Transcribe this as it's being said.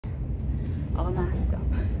all masked up.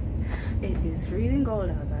 It is freezing cold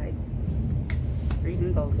outside.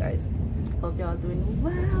 Freezing cold, guys. Hope y'all doing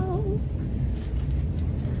well.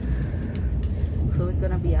 So it's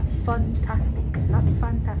gonna be a fantastic, not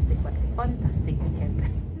fantastic, but fantastic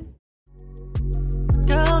weekend.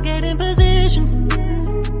 Girl, get in position.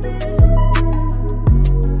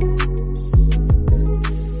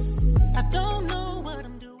 I don't know what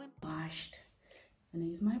I'm doing. Washed. And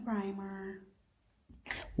here's my primer.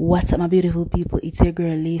 What's up, my beautiful people? It's your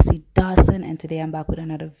girl Lacey Dawson, and today I'm back with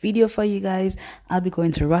another video for you guys. I'll be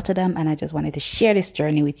going to Rotterdam, and I just wanted to share this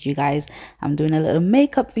journey with you guys. I'm doing a little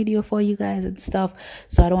makeup video for you guys and stuff,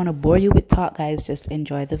 so I don't want to bore you with talk, guys. Just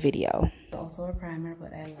enjoy the video. Also a primer,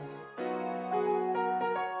 but I love it.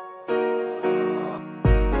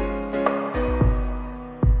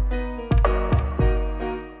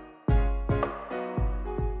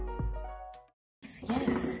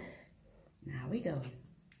 Yes, now we go.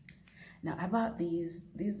 Now I bought these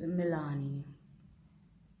are Milani.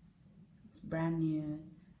 It's brand new.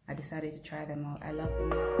 I decided to try them out. I love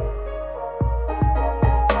them.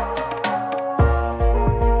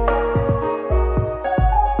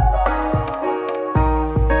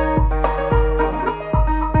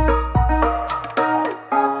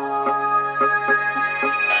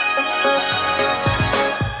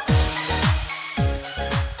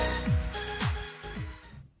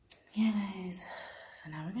 Yeah, guys. So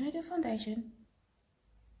now we're gonna do foundation.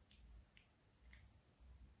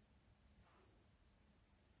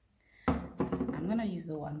 I'm gonna use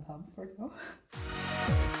the one pump for now.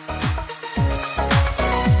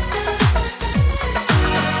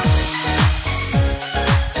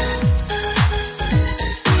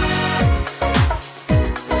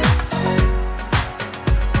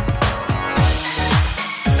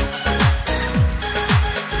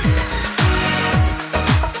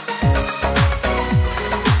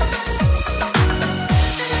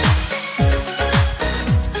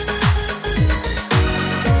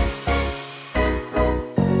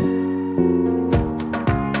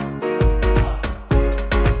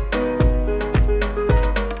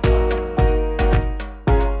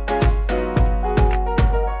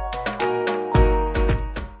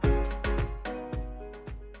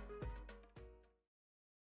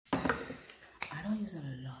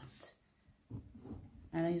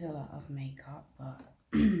 I don't use a lot of makeup, but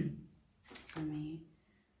for me,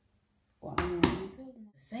 what I'm going to use is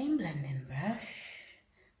the same blending brush.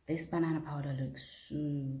 This banana powder looks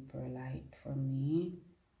super light for me,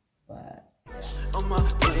 but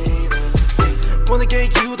wanna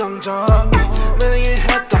get you 당장 매일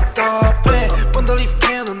head 답답해 wanna leave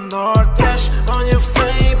cannon or dash on your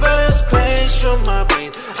favorite space on my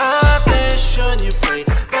brain attention you play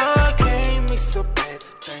but gave me so bad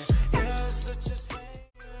you're such a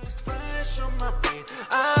splash on my brain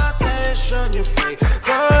attention you play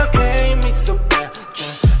but gave me so bad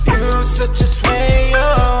you're such a sway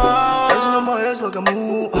dancing on my ass like a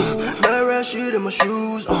move mad rat shit in my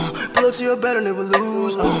shoes pull up to your bed and never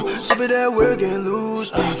lose sip it that we're getting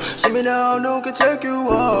loose see me now, no can take you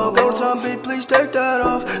off one time, babe, please take that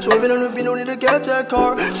off swerving on the beat, don't need to get that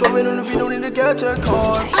car swerving on the beat, don't need to get that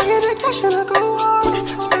car I get that cash and I go hard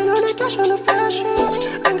spend all that cash on the fashion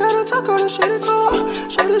ain't gotta talk on the shit at all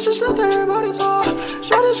show this just let everybody talk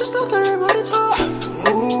show this just let everybody talk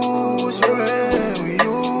ooh, swear with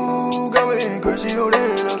you got me crazy, hold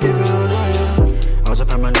it, I'll keep it on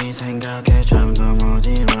어젯밤만 네 생각에 잠도 못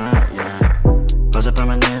일어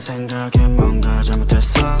어젯밤만 내 생각에 뭔가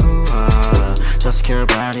잘못했어 Just care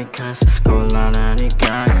about it cause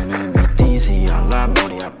곤란하니까 You make me dizzy 알라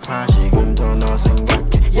머리 아파 지금도 너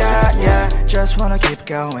생각해 Yeah yeah Just wanna keep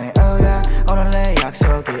going Oh yeah 오늘 내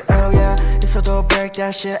약속이 Oh yeah 있어도 break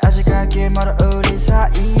that shit 아직 갈 길 멀어 우리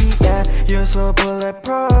사이 Yeah You're so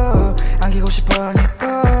bulletproof 안기고 싶어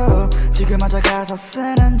니뽀 지금 앉아 가사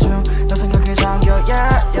쓰는 중 너 생각에 잠겨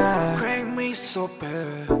Yeah yeah Crank me so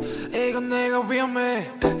bad 이건 내가 위험해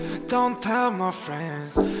Don't tell my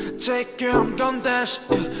friends Take you I'm gon' dash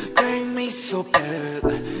Crank me so bad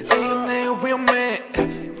이건 내가 위험해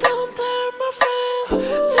Don't tell my friends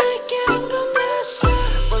Take you I'm gon' dash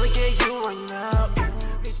Wanna get you right now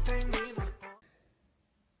Please take me that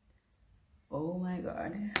Oh my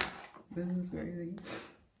god This is crazy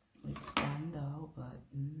It's fun though but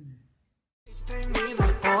Please take me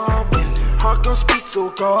that Heart gon' speed so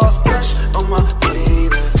cold Splash on my lady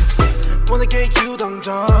Wanna get you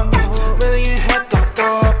당장 매일 head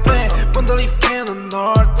답답해 Wanna leave cannon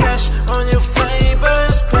or dash on your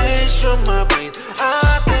favorite space on my brain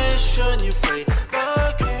attention you play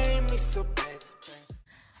but gave me so bad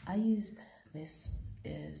I used this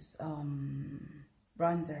is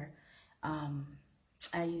bronzer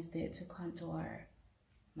I used it to contour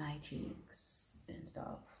my cheeks and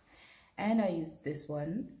stuff. And I used this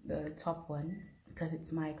one, the top one, because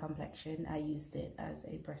it's my complexion. I used it as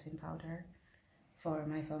a pressing powder for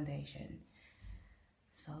my foundation.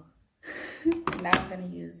 So now I'm gonna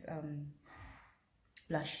use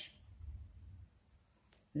blush.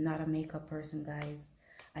 I'm not a makeup person, guys.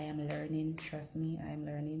 I am learning, trust me, I am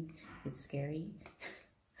learning. It's scary.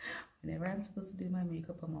 Whenever I'm supposed to do my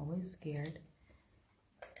makeup, I'm always scared.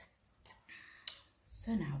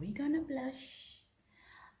 So now we're gonna blush.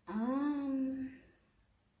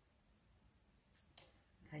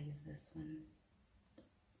 I use this one.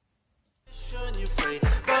 Let's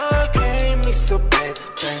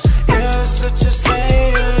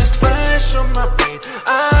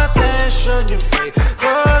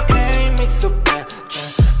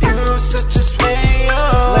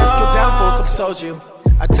get down for some soju.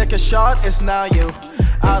 I take a shot, it's now you.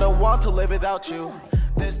 I don't want to live without you.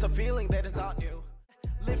 There's the feeling that is not new.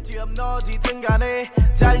 Lift you up, 너 어디든 간에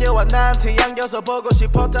달려와 나한테 안겨서 보고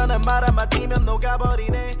싶었다는 말 한마디면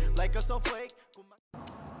녹아버리네. Like a snowflake.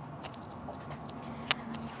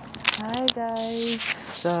 Hi guys,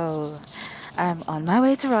 so I'm on my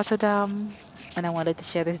way to Rotterdam and I wanted to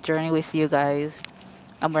share this journey with you guys.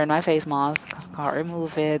 I'm wearing my face mask, can't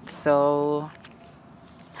remove it, so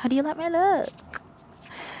how do you like my look?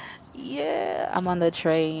 Yeah, I'm on the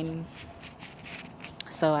train,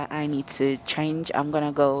 so I need to change. I'm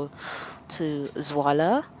gonna go to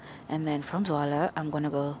Zwolle, and then from Zwolle I'm gonna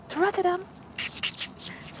go to Rotterdam.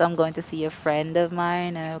 So I'm going to see a friend of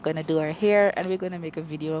mine and I'm gonna do her hair and we're gonna make a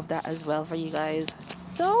video of that as well for you guys.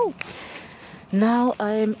 So now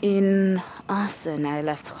I'm in Assen. I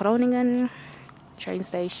left Groningen train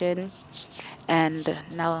station and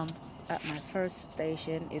now I'm at my first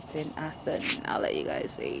station. It's in Assen. I'll let you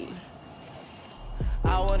guys see.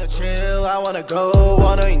 I wanna chill, I wanna go,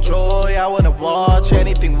 wanna enjoy, I wanna watch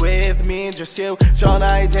anything with me and just you.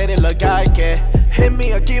 전화에 데리러 갈게. Hit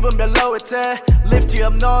me up, 기분 별로일 때. Lift you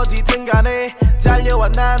up, 너 어디든 간에 달려와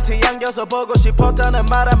나한테 안겨서 보고 싶었다는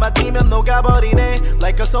말 한마디면 녹아버리네.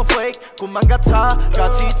 Like a snowflake, 꿈만 같아.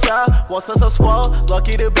 같이 있자, was so swell.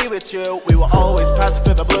 Lucky to be with you, we will always pass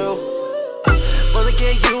through the blue. Wanna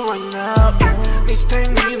get you right now, each time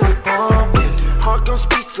we know bomb. Heart gon'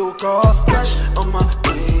 speed so cold, splash on my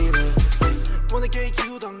baby. Wanna get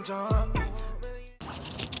you 당장.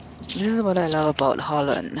 This is what I love about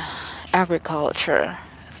Holland. Agriculture.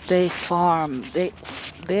 They farm.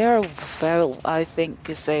 They're very, I think,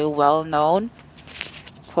 is a well known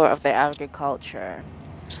for their agriculture.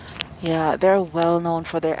 Yeah, they're well known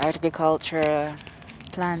for their agriculture,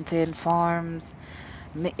 planting farms.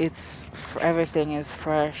 Everything is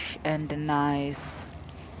fresh and nice.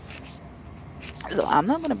 So I'm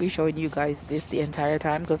not gonna be showing you guys this the entire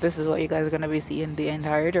time because this is what you guys are gonna be seeing the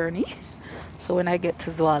entire journey. So when I get to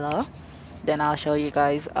Zwolle, then I'll show you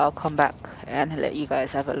guys. I'll come back and let you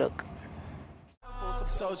guys have a look.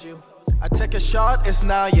 I take a shot, it's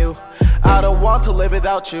now you. I don't want to live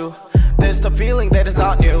without you. There's the feeling that is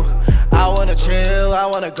not new. I wanna chill, I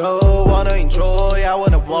wanna go, wanna enjoy, I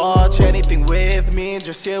wanna watch anything with me and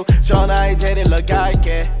just you. 전화에 데리러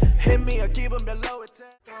갈게. Hit me up, 기분 별로일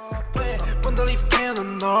때. When the leaf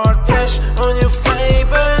cannon or dash on your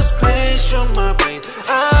favorite space on my brain.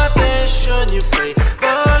 I dash on your face,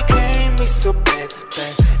 but can't me so bad.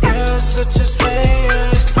 You're such a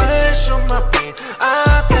splash on my brain.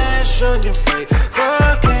 I dash on your face,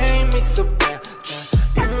 but can't me so bad.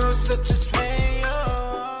 You're such a splash.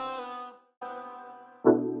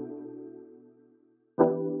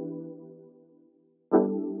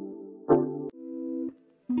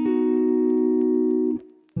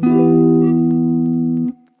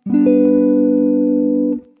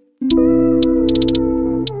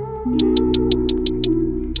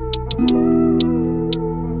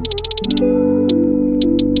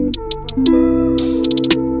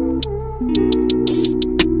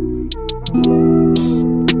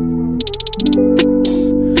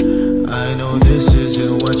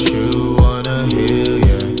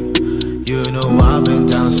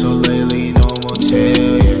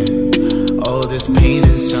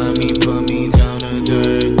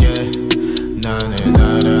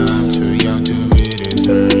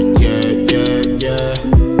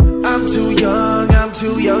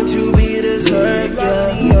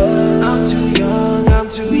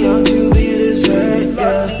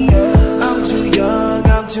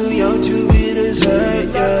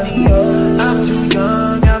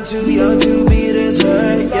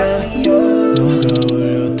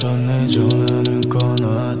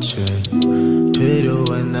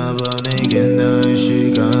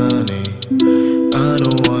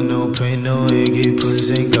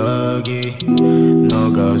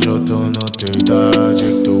 오늘도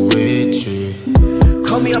아직도 있지.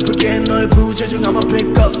 Call me up again 너의 부재중 I'ma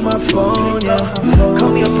pick up my phone yeah.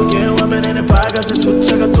 Call me up again 화면에는 빨간색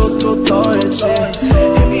숫자가 또 더했지.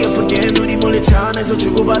 Hit me up again 우리 몰래 차 안에서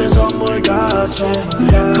주고받은 선물 같이.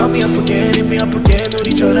 Call me up again hit me up again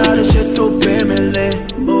우리 전화하듯이 또 비밀리.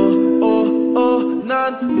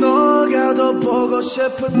 난 너가 더 보고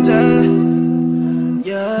싶은데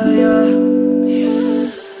yeah yeah.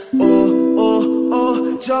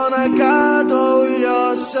 전화가 더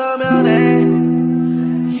울렸으면 해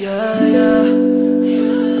yeah yeah.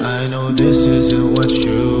 I know this isn't what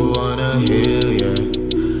you wanna hear yeah.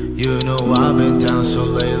 You know I've been down so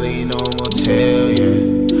lately no more tell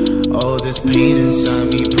yeah. All this pain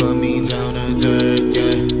inside me put me down to dirt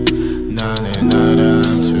yeah. 나는 I'm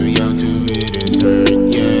too young to be this hurt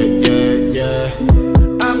yeah yeah yeah.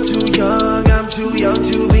 I'm too young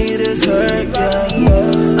to be this hurt yeah.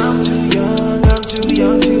 I'm too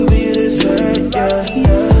young to be this hurt yeah.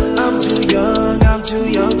 I'm too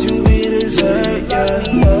young to be this hurt yeah.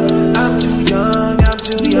 I'm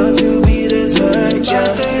too young to be this hurt yeah.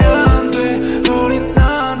 절대 안 돼 우린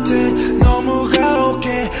나한테 너무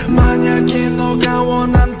가혹해. 만약에 너가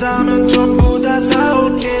원한다면 전부 다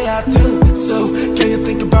사올게. I do so can you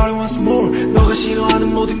think about it once more. 너가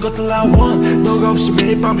싫어하는 모든 것들 I want. 너가 없이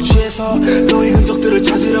매일 밤을 취해서 너의 흔적들을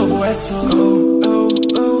찾으려고 했어. Oh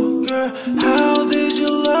girl how did you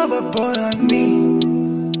love a boy like me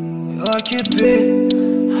like you did.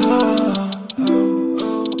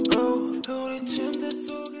 우리 침대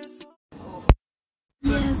속에서.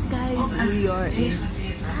 Yes, guys, we are in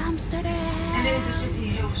Amsterdam.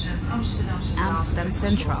 Amsterdam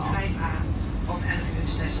Central.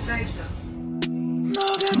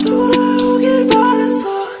 너가 돌아오길 바랬어.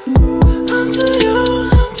 I'm too young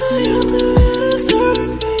to be this hurt,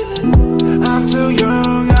 baby. I'm too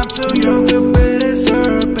young to be this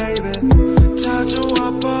hurt, baby. 자주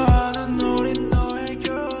아파하는 우린 너의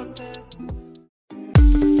곁에.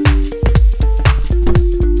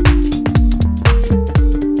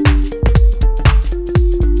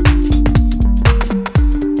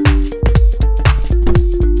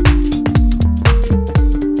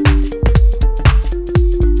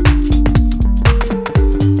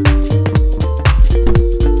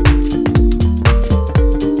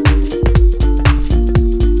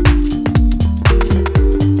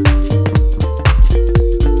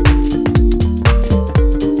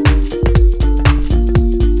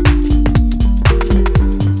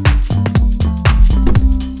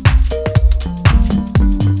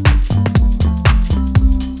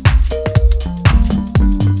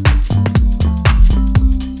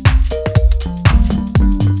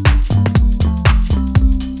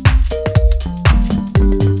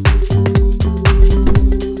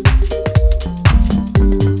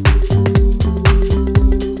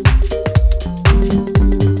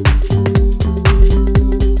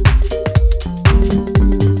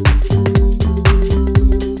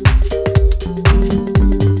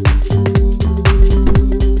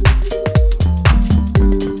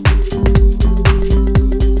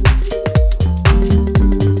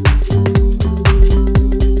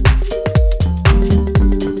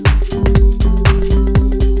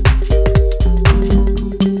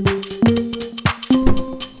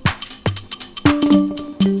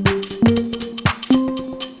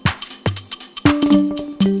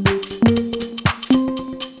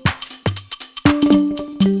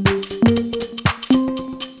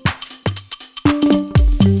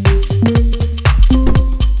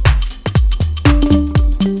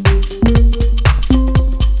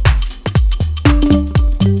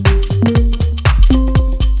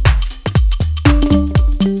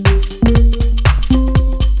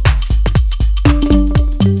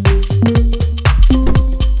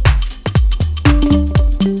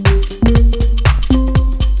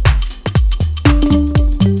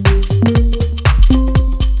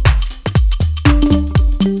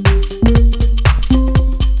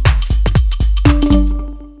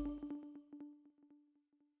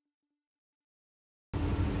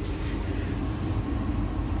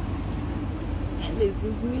 This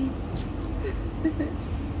is me.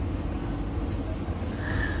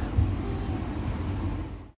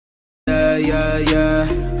 Yeah.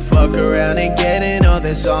 Fuck around and getting all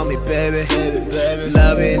this on me, baby.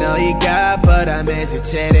 Loving all you got, but I'm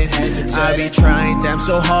hesitating. I be trying damn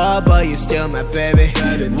so hard, but you're still my baby.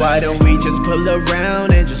 Why don't we just pull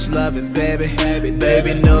around and just love it, baby?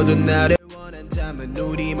 Baby, 너도 나를 원한다면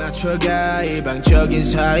우리 맞춰가. 일방적인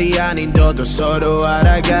사이 아닌 너도 서로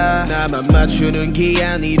알아가. 나만 맞추는 게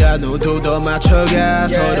아니라 너도 더 맞춰가.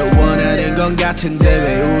 서로 원하는 건 같은데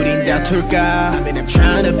왜 우린 다툴까? I mean I'm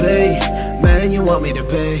trying to be man you want me to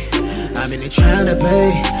be. I'm in it trying to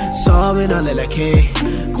pay, solving all like hey.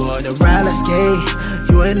 Going around like skate,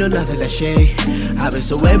 you ain't know nothing like shade. I've been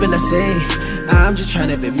so wavy like say, I'm just trying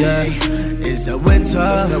to be me. It's a winter,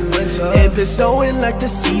 it been snowing like the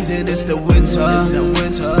season. It's the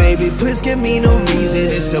winter, baby please give me no reason.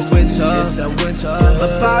 It's the winter,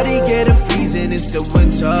 my body getting freezing. It's the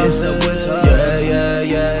winter,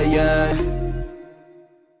 yeah.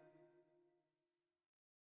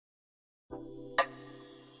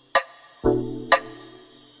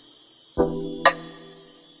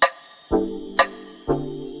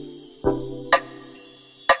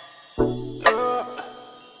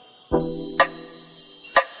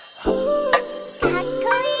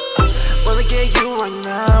 Wanna get you right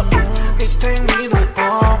now, need to take me like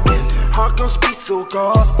bomb. Heart gon' speed so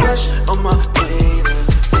go splash on my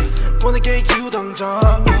plate. Wanna get you 당장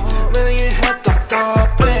매일 head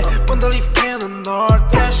답답해. Wanna leave cannon or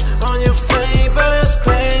dash on your favorite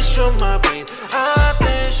space on my brain. I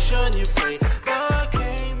dash on your face, but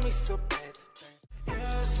gave me so bad.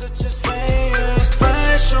 You're such a space,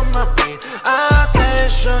 splash on my brain. I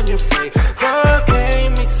dash on your face, but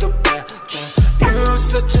gave me so bad. You're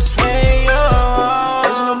such a sway,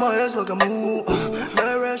 dancing on my ass like a move.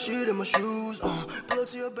 Red red shit in my shoes. Pull up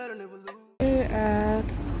to your bed and never lose. We're at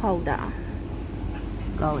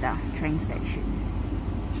Gouda train station.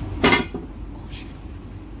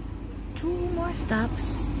 Two more stops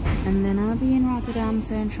and then I'll be in Rotterdam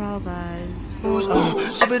Central, guys.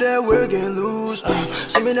 Show me that we're getting loose.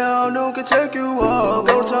 Show me now, no can take you off.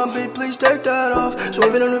 Go time, beat, please take that off.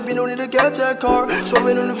 Swerving on the beat, no need to get that car.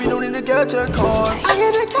 Swerving on the beat, no need to get that car. I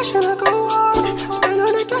get that cash and I go hard. Spend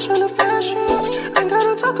on the cash on the fashion. Ain't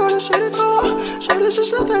gotta talk on the shit at all. Show this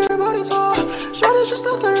just let everybody talk. Show this just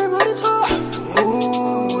let everybody talk.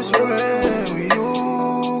 Ooh, swerving with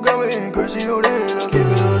you. Going crazy, oh then I'll keep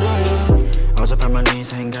it on. 어젯밤만 네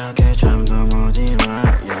생각에 잠도 못 일어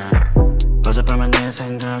yeah. 어젯밤만 내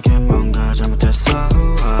생각에 뭔가 잘못했어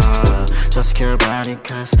Just care about it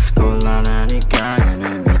cause 곤란하니까 You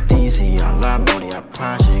make me dizzy 알아 머리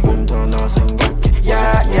아파 지금도 너 생각해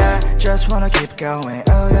Yeah Just wanna keep going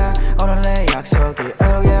oh yeah 오늘의 약속이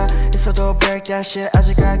oh yeah 있어도 break that shit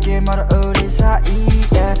아직 갈 길 멀어 우리 사이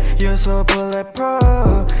yeah You're so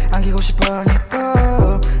bulletproof 안기고 싶어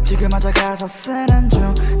니뽀 지금 앉아 가사 쓰는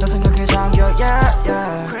중 너 생각에 잠겨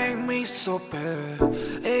yeah Crank me so bad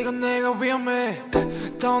이건 내가 위험해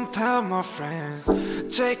Don't tell my friends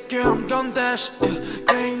Take you I'm gon' dash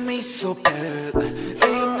Crank me so bad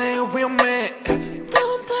이건 내가 위험해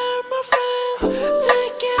Don't tell my friends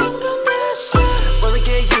Take you I'm gon' dash Wanna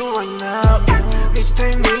get you right now Need to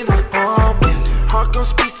take me like bomb Heart gon'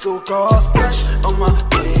 speed so go splash on my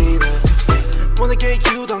plate Wanna get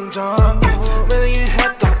you 당장 매일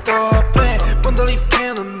head 답답해 Wanna leave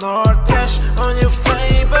cannon or dash on your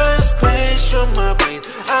favorite space on my brain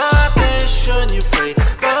I dash on your face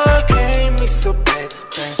but gave me so bad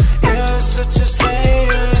You're such a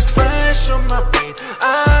splash on my brain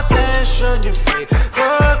I dash on your face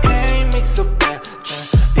but gave me so bad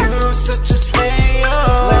You're such a sway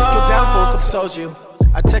Let's get down for some soju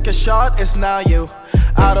I take a shot, it's not you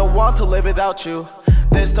I don't want to live without you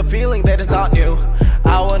There's the feeling that is not new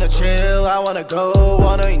I wanna chill, I wanna go,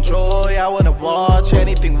 wanna enjoy I wanna watch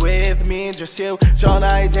anything with me and just you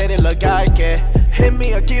전화에 데리러 갈게 Hit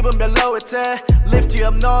me a 기분 별로일 때 Lift you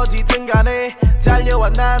up 너 어디든 간에 달려와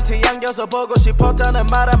나한테 안겨서 보고 싶었다는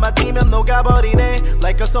말 한마디면 녹아버리네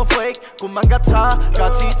Like a snowflake 꿈만 같아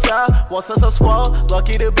같이 있자 Was so swell,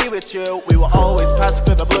 lucky to be with you We will always pass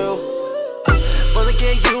through the blue Wanna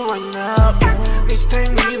get you right now Need to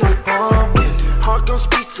take me like bomb Heart gon'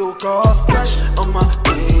 speed so go splash on my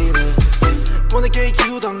plate Wanna get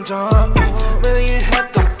you 당장 매일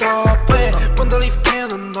head 답답해 Wanna leave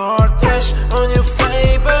cannon or dash on your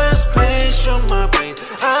favorite space on my brain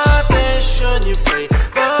I dash on your face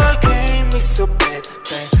but gave me so bad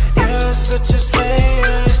You're such a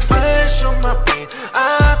splash on my brain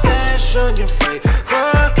I dash on your face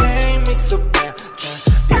but gave me so bad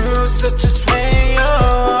You're such a sway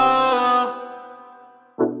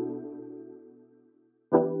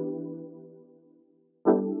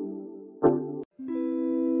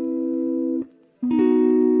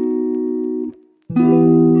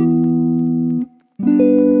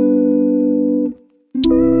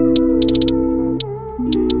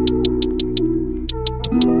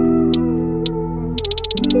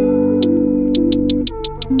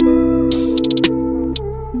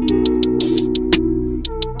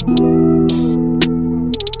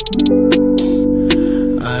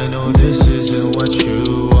I know this isn't what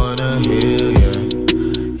you wanna hear, yeah.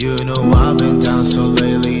 You know I've been down so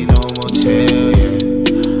lately, no more tear,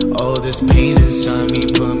 yeah. All this pain inside